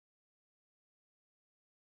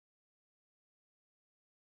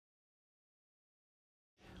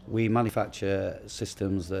We manufacture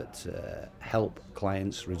systems that help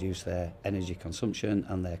clients reduce their energy consumption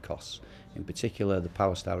and their costs, in particular the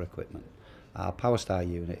PowerStar equipment. Our PowerStar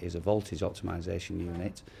unit is a voltage optimisation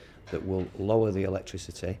unit that will lower the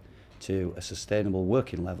electricity to a sustainable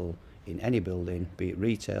working level in any building, be it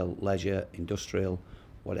retail, leisure, industrial,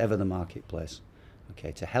 whatever the marketplace,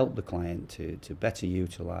 okay, to help the client to better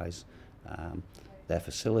utilise their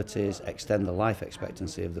facilities, extend the life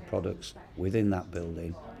expectancy of the products within that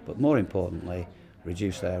building, but more importantly,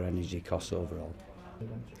 reduce their energy costs overall.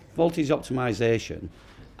 Voltage optimisation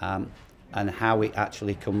and how it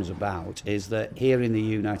actually comes about is that here in the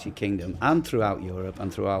United Kingdom and throughout Europe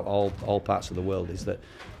and throughout all parts of the world is that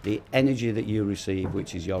the energy that you receive,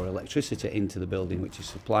 which is your electricity into the building, which is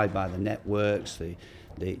supplied by the networks,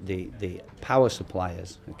 the power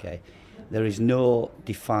suppliers, okay, there is no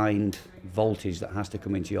defined voltage that has to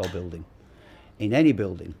come into your building. In any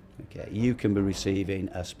building, okay, you can be receiving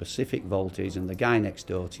a specific voltage and the guy next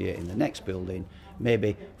door to you in the next building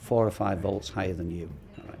maybe 4 or 5 volts higher than you.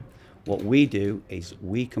 All right. What we do is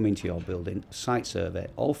we come into your building, site survey,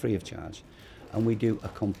 all free of charge, and we do a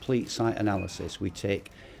complete site analysis. We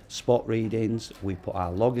take spot readings, we put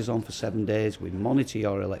our loggers on for 7 days, we monitor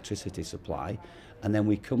your electricity supply, and then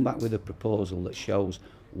we come back with a proposal that shows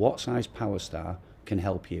what size PowerStar can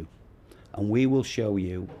help you. And we will show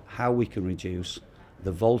you how we can reduce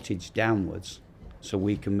the voltage downwards so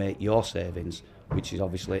we can make your savings, which is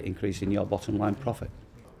obviously increasing your bottom line profit.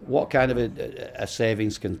 What kind of a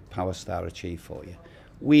savings can PowerStar achieve for you?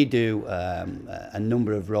 We do a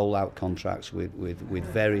number of rollout contracts with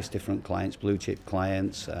various different clients, blue chip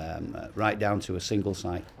clients, right down to a single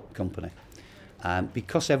site company.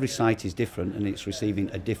 Because every site is different and it's receiving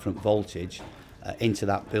a different voltage into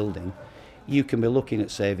that building, you can be looking at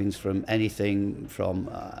savings from anything from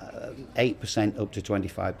 8% up to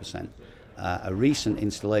 25%. A recent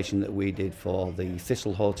installation that we did for the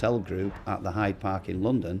Thistle Hotel Group at the Hyde Park in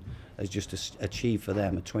London has just achieved for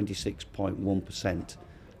them a 26.1%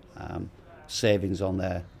 savings on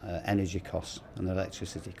their energy costs and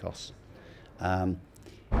electricity costs.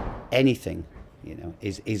 Anything, you know,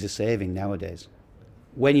 is a saving nowadays.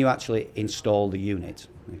 When you actually install the unit,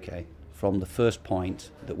 okay, from the first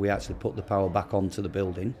point that we actually put the power back onto the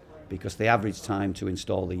building, because the average time to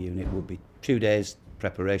install the unit would be 2 days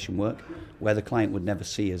preparation work, where the client would never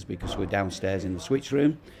see us because we're downstairs in the switch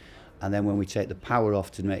room, and then when we take the power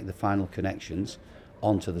off to make the final connections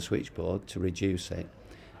onto the switchboard to reduce it,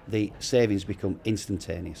 the savings become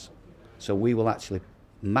instantaneous. So we will actually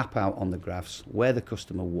map out on the graphs where the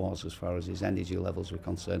customer was as far as his energy levels were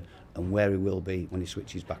concerned and where he will be when he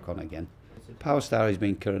switches back on again. PowerStar is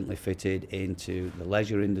being currently fitted into the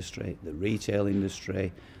leisure industry, the retail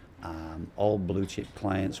industry, all blue chip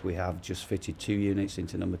clients. We have just fitted 2 units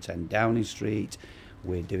into number 10 Downing Street.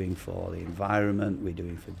 We're doing for the environment, we're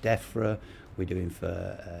doing for DEFRA, we're doing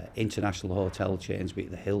for international hotel chains, be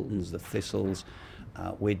it the Hiltons, the Thistles.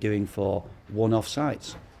 We're doing for one-off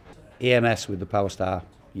sites. EMSc with the PowerStar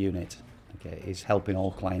unit, okay, is helping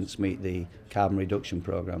all clients meet the carbon reduction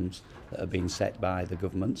programs that are being set by the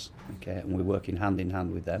governments, okay, and we're working hand in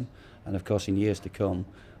hand with them. And of course in years to come,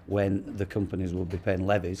 when the companies will be paying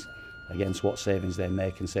levies against what savings they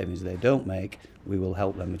make and savings they don't make, we will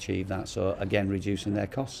help them achieve that, so again reducing their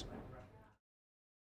costs.